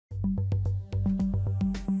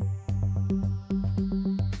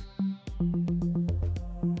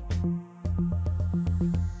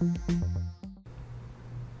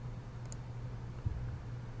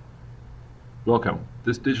Welcome.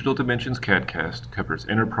 This Digital Dimensions CADcast covers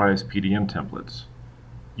Enterprise PDM templates,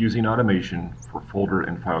 using automation for folder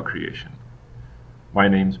and file creation. My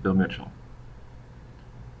name's Bill Mitchell.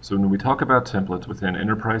 So when we talk about templates within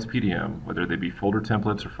Enterprise PDM, whether they be folder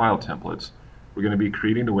templates or file templates, we're going to be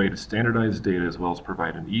creating a way to standardize data as well as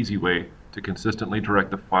provide an easy way to consistently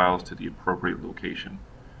direct the files to the appropriate location.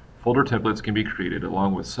 Folder templates can be created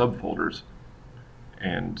along with subfolders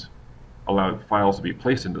and allow files to be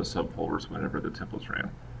placed into subfolders whenever the templates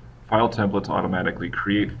ran. File templates automatically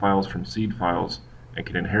create files from seed files and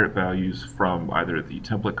can inherit values from either the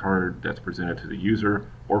template card that's presented to the user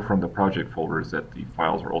or from the project folders that the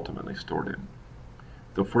files are ultimately stored in.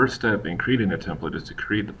 The first step in creating a template is to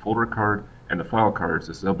create the folder card and the file cards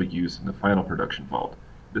as they'll be used in the final production vault.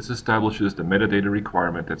 This establishes the metadata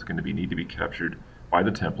requirement that's going to need to be captured by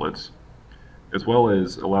the templates, as well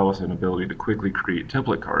as allow us an ability to quickly create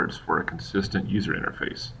template cards for a consistent user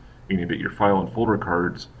interface, meaning that your file and folder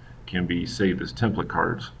cards can be saved as template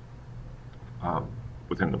cards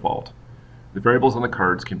within the vault. The variables on the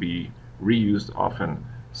cards can be reused often,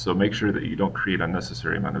 so make sure that you don't create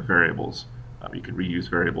unnecessary amount of variables. You can reuse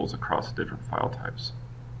variables across different file types.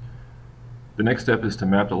 The next step is to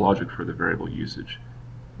map the logic for the variable usage,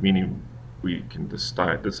 meaning we can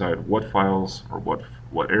decide what files or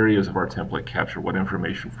what areas of our template capture what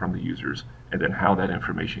information from the users, and then how that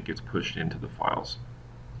information gets pushed into the files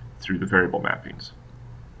through the variable mappings.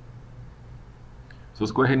 So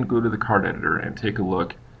let's go ahead and go to the card editor and take a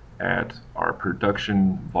look at our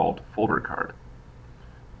production vault folder card.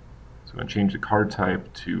 So I'm going to change the card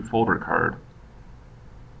type to folder card,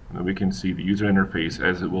 and then we can see the user interface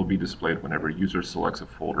as it will be displayed whenever a user selects a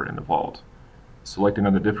folder in the vault. Selecting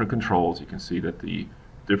on the different controls, you can see that the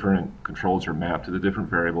different controls are mapped to the different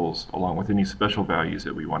variables along with any special values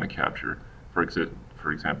that we want to capture. For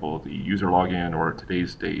example, the user login or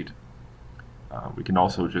today's date. We can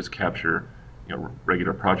also just capture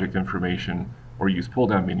regular project information or use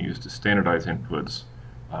pull-down menus to standardize inputs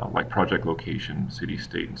like project location, city,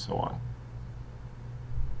 state, and so on.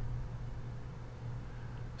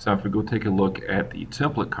 So if we go take a look at the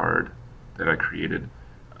template card that I created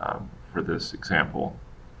for this example,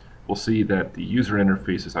 we'll see that the user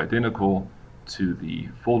interface is identical to the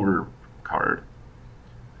folder card,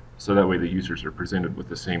 so that way the users are presented with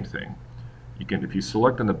the same thing. If you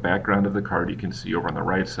select on the background of the card, you can see over on the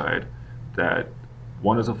right side that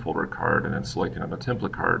one is a folder card, and then selecting on the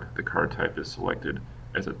template card, the card type is selected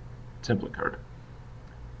as a template card.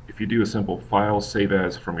 If you do a simple file save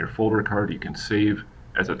as from your folder card, you can save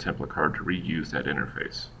as a template card to reuse that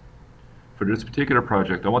interface. For this particular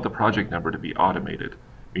project, I want the project number to be automated,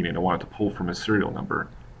 meaning I want it to pull from a serial number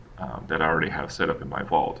that I already have set up in my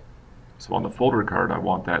vault. So on the folder card, I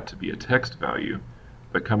want that to be a text value,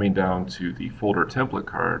 but coming down to the folder template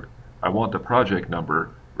card, I want the project number,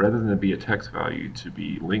 rather than be a text value, to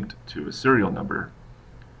be linked to a serial number,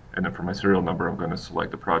 and then for my serial number, I'm going to select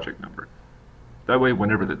the project number. That way,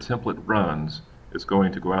 whenever the template runs, it's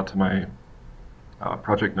going to go out to my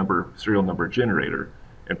project number, serial number generator,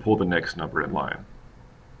 and pull the next number in line.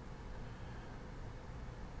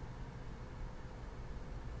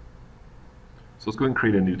 So let's go ahead and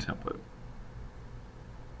create a new template.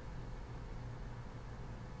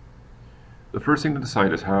 The first thing to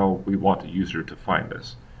decide is how we want the user to find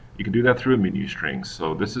this. You can do that through a menu string,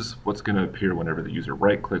 so this is what's going to appear whenever the user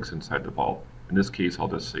right-clicks inside the vault. In this case, I'll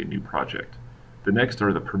just say New Project. The next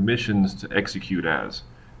are the permissions to execute as,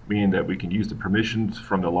 meaning that we can use the permissions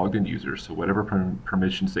from the logged in user, so whatever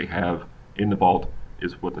permissions they have in the vault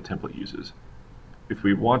is what the template uses. If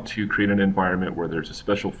we want to create an environment where there's a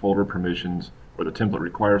special folder permissions or the template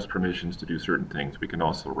requires permissions to do certain things, we can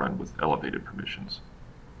also run with elevated permissions.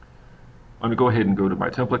 I'm going to go ahead and go to my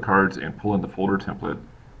template cards and pull in the folder template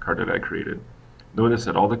card that I created. Notice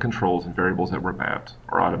that all the controls and variables that were mapped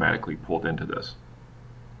are automatically pulled into this.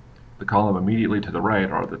 The column immediately to the right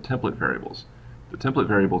are the template variables. The template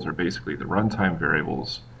variables are basically the runtime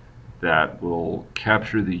variables that will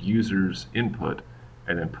capture the user's input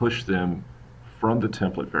and then push them from the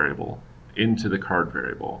template variable into the card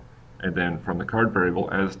variable. And then from the card variable,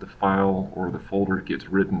 as the file or the folder gets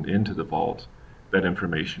written into the vault, that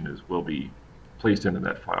information will be placed into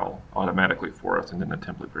that file automatically for us, and then the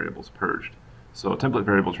template variable is purged. So a template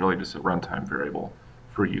variable is really just a runtime variable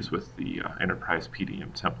for use with the Enterprise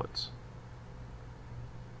PDM templates.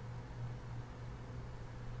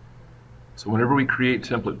 So whenever we create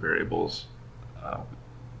template variables,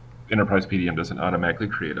 Enterprise PDM doesn't automatically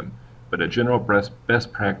create them, but a general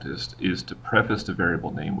best practice is to preface the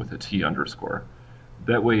variable name with a T underscore.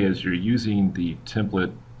 That way, as you're using the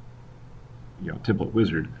template template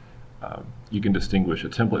wizard, you can distinguish a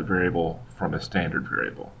template variable from a standard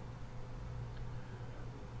variable.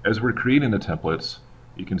 As we're creating the templates,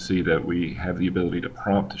 you can see that we have the ability to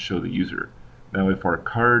prompt to show the user. Now, if our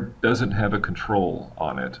card doesn't have a control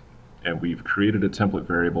on it, and we've created a template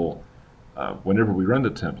variable, whenever we run the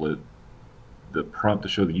template, the prompt to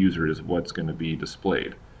show the user is what's going to be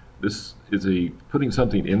displayed. This is putting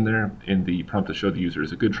something in there in the prompt to show the user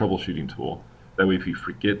is a good troubleshooting tool. That way, if you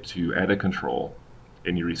forget to add a control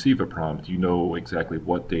and you receive a prompt, you know exactly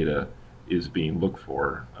what data is being looked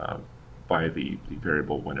for by the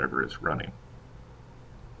variable whenever it's running.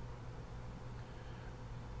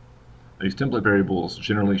 These template variables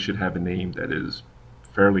generally should have a name that is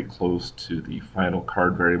fairly close to the final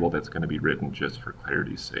card variable that's going to be written, just for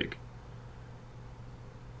clarity's sake.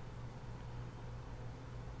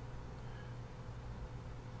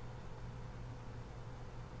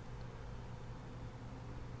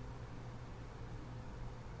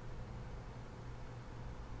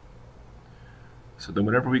 So then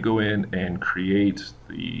whenever we go in and create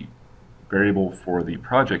the variable for the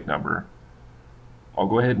project number, I'll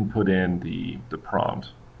go ahead and put in the prompt.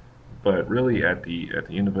 But really at the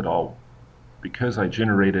end of it all, because I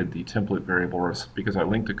generated the template variable, or because I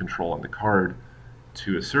linked a control on the card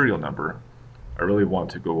to a serial number, I really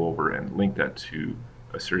want to go over and link that to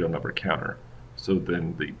a serial number counter. So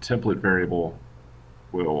then the template variable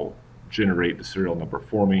will generate the serial number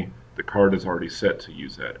for me. The card is already set to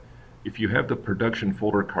use that. If you have the production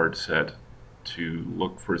folder card set to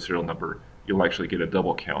look for a serial number, you'll actually get a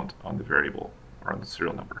double count on the variable or on the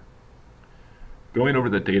serial number. Going over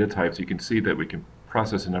the data types, you can see that we can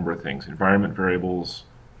process a number of things: environment variables,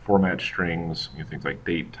 format strings, things like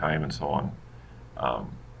date, time, and so on.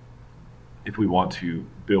 If we want to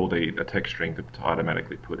build a text string to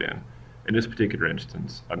automatically put in this particular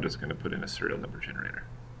instance, I'm just going to put in a serial number generator.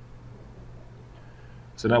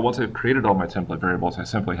 So now once I've created all my template variables, I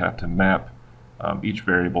simply have to map each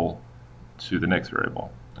variable to the next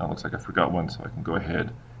variable. Now it looks like I forgot one, so I can go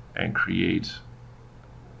ahead and quickly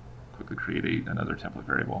create another template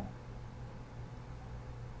variable.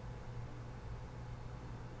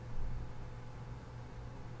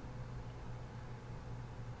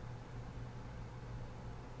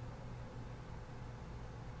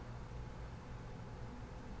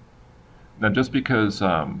 Now just because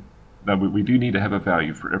now we do need to have a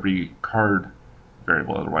value for every card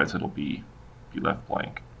variable, otherwise it'll be left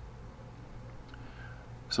blank.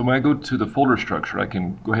 So when I go to the folder structure, I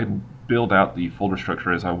can go ahead and build out the folder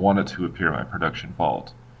structure as I want it to appear in my production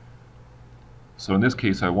vault. So in this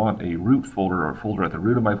case, I want a root folder, or folder at the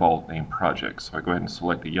root of my vault named projects. So I go ahead and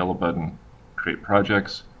select the yellow button, create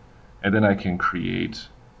projects, and then I can create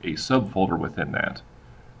a subfolder within that.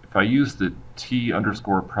 If I use the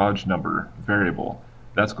t_proj number variable,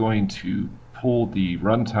 that's going to pull the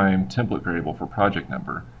runtime template variable for project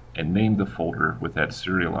number and name the folder with that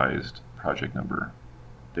serialized project number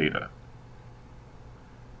data.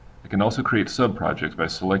 I can also create subprojects by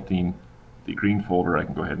selecting the green folder. I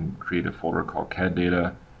can go ahead and create a folder called CAD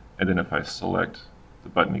data, and then if I select the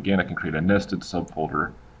button again, I can create a nested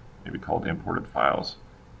subfolder, maybe called imported files.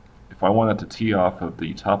 If I want it to tee off of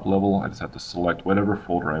the top level, I just have to select whatever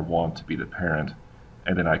folder I want to be the parent,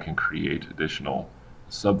 and then I can create additional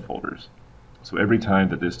subfolders. So every time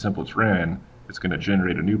that this template's ran, it's going to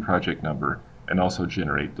generate a new project number and also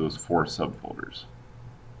generate those 4 subfolders.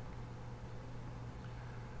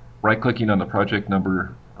 Right-clicking on the project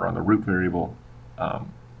number or on the root variable, I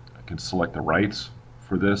can select the rights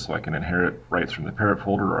for this, so I can inherit rights from the parent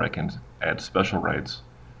folder, or I can add special rights.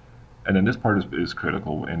 And then this part is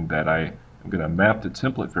critical in that I am going to map the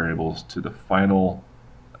template variables to the final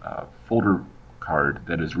folder card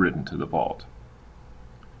that is written to the vault.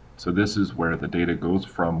 So this is where the data goes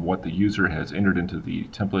from what the user has entered into the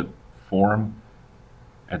template form,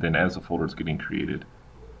 and then as the folder is getting created,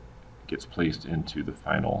 it gets placed into the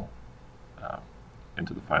final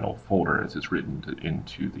folder as it's written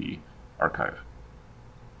into the archive.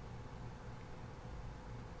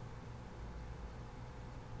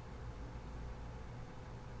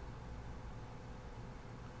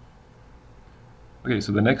 Okay,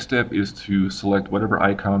 so the next step is to select whatever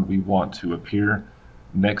icon we want to appear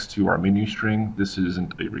next to our menu string. This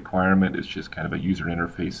isn't a requirement, it's just kind of a user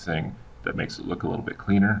interface thing that makes it look a little bit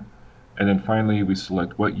cleaner. And then finally, we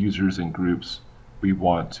select what users and groups we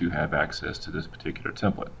want to have access to this particular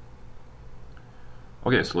template.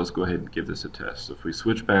 Okay, so let's go ahead and give this a test. So if we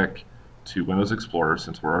switch back to Windows Explorer,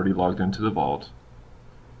 since we're already logged into the vault,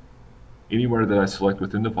 anywhere that I select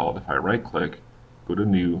within the vault, if I right-click, go to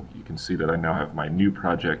New, you can see that I now have my new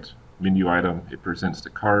project menu item. It presents the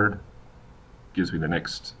card, gives me the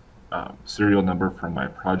next serial number from my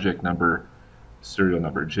project number, serial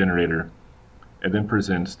number generator, and then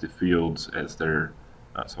presents the fields as their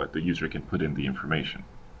so that the user can put in the information.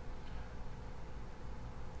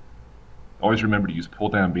 Always remember to use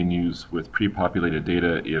pull-down menus with pre-populated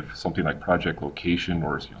data if something like project location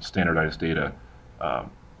or standardized data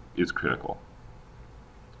is critical.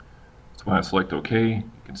 So when I select OK, you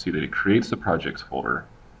can see that it creates the projects folder,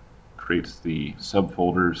 creates the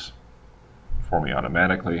subfolders for me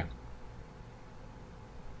automatically,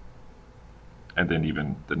 and then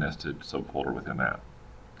even the nested subfolder within that.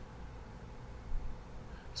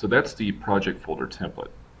 So that's the project folder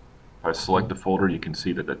template. If I select the folder, you can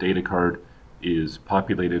see that the data card is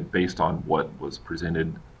populated based on what was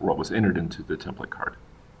presented, or what was entered into the template card.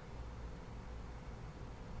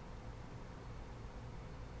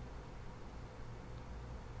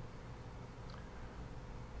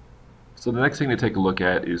 So the next thing to take a look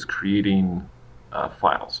at is creating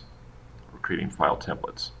files, or creating file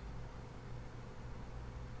templates.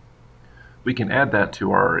 We can add that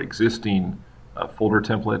to our existing folder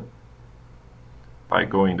template by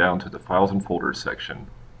going down to the Files and Folders section,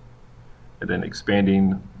 and then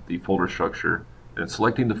expanding the folder structure, and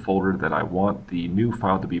selecting the folder that I want the new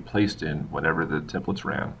file to be placed in whenever the template's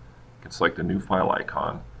ran. I can select the new file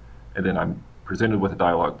icon, and then I'm presented with a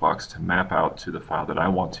dialog box to map out to the file that I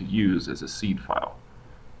want to use as a seed file.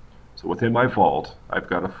 So within my vault, I've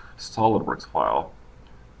got a SolidWorks file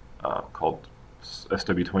called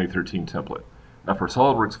SW2013 template. Now for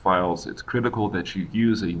SolidWorks files, it's critical that you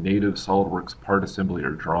use a native SolidWorks part assembly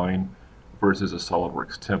or drawing versus a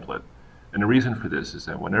SolidWorks template. And the reason for this is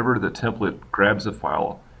that whenever the template grabs a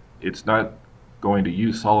file, it's not going to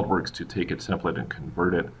use SolidWorks to take its template and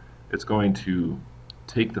convert it. It's going to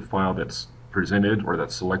take the file that's presented or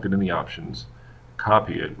that's selected in the options,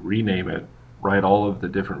 copy it, rename it, write all of the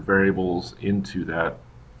different variables into that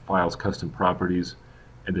file's custom properties,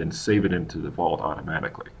 and then save it into the vault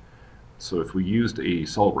automatically. So if we used a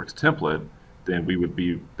SolidWorks template, then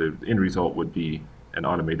the end result would be an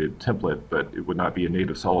automated template, but it would not be a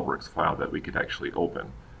native SolidWorks file that we could actually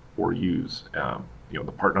open or use.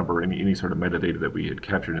 The part number, any sort of metadata that we had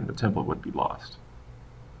captured in the template would be lost.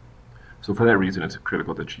 So for that reason, it's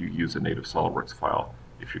critical that you use a native SolidWorks file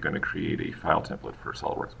if you're going to create a file template for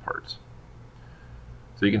SolidWorks parts.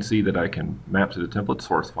 So you can see that I can map to the template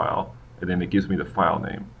source file, and then it gives me the file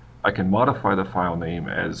name. I can modify the file name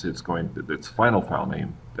as its final file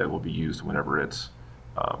name that will be used whenever it's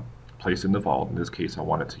placed in the vault. In this case, I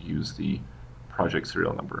want it to use the project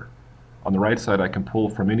serial number. On the right side, I can pull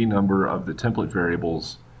from any number of the template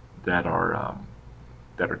variables that are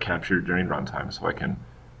captured during runtime. So I can,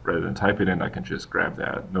 rather than type it in, I can just grab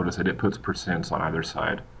that. Notice that it puts percents on either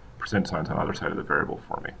side, percent signs on either side of the variable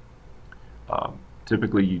for me.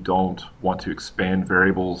 Typically, you don't want to expand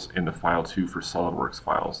variables in the file too for SolidWorks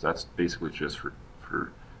files. That's basically just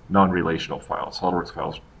for non-relational files. SolidWorks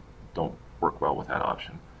files don't work well with that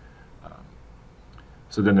option.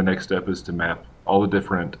 So then the next step is to map all the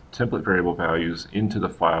different template variable values into the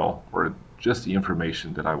file, or just the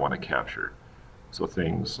information that I want to capture. So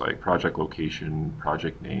things like project location,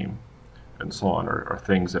 project name, and so on are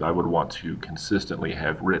things that I would want to consistently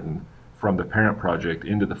have written from the parent project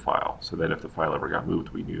into the file, so that if the file ever got moved,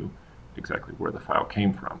 we knew exactly where the file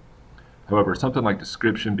came from. However, something like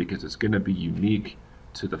description, because it's going to be unique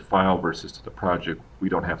to the file versus to the project, we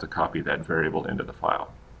don't have to copy that variable into the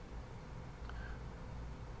file.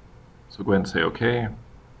 So go ahead and say OK.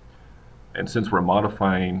 And since we're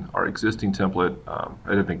modifying our existing template,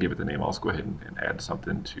 rather than give it the name, I'll just go ahead and add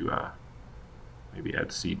something to maybe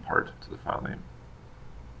add seed part to the file name.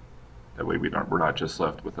 That way we're not just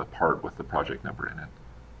left with a part with the project number in it.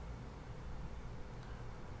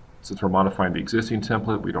 Since we're modifying the existing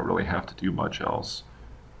template, we don't really have to do much else.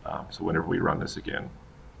 So whenever we run this again,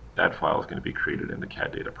 that file is going to be created in the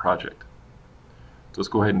CAD data project. So let's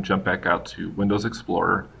go ahead and jump back out to Windows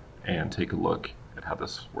Explorer and take a look at how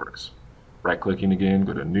this works. Right-clicking again,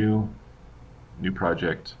 go to New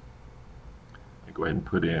Project, and go ahead and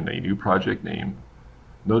put in a new project name.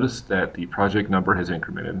 Notice that the project number has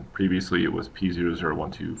incremented. Previously it was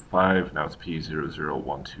P00125, now it's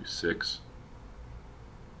P00126.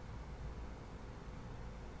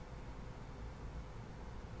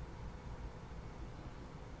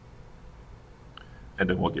 And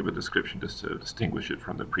then we'll give a description just to distinguish it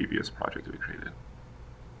from the previous project that we created.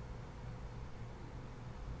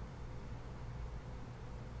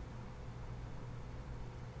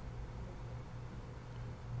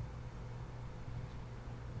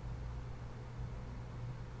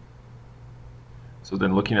 So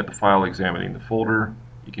then looking at the file, examining the folder,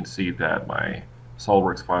 you can see that my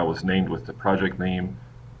SolidWorks file was named with the project name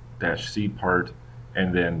 -C part,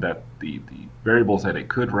 and then that the variables that it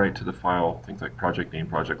could write to the file, things like project name,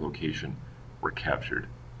 project location, were captured.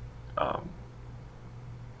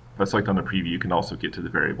 If I select on the preview, you can also get to the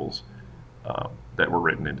variables that were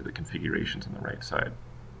written into the configurations on the right side.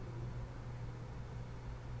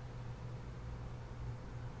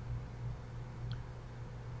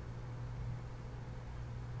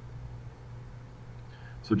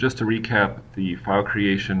 So just to recap the file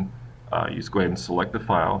creation, you just go ahead and select the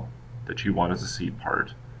file that you want as a C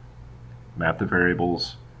part, map the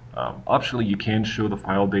variables. Optionally, you can show the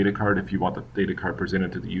file data card if you want the data card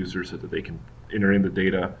presented to the user so that they can enter in the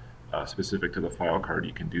data specific to the file card.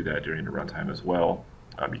 You can do that during the runtime as well.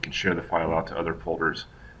 You can share the file out to other folders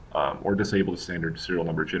or disable the standard serial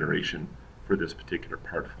number generation for this particular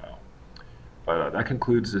part file. But that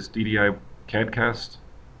concludes this DDI CADcast.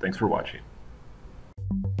 Thanks for watching.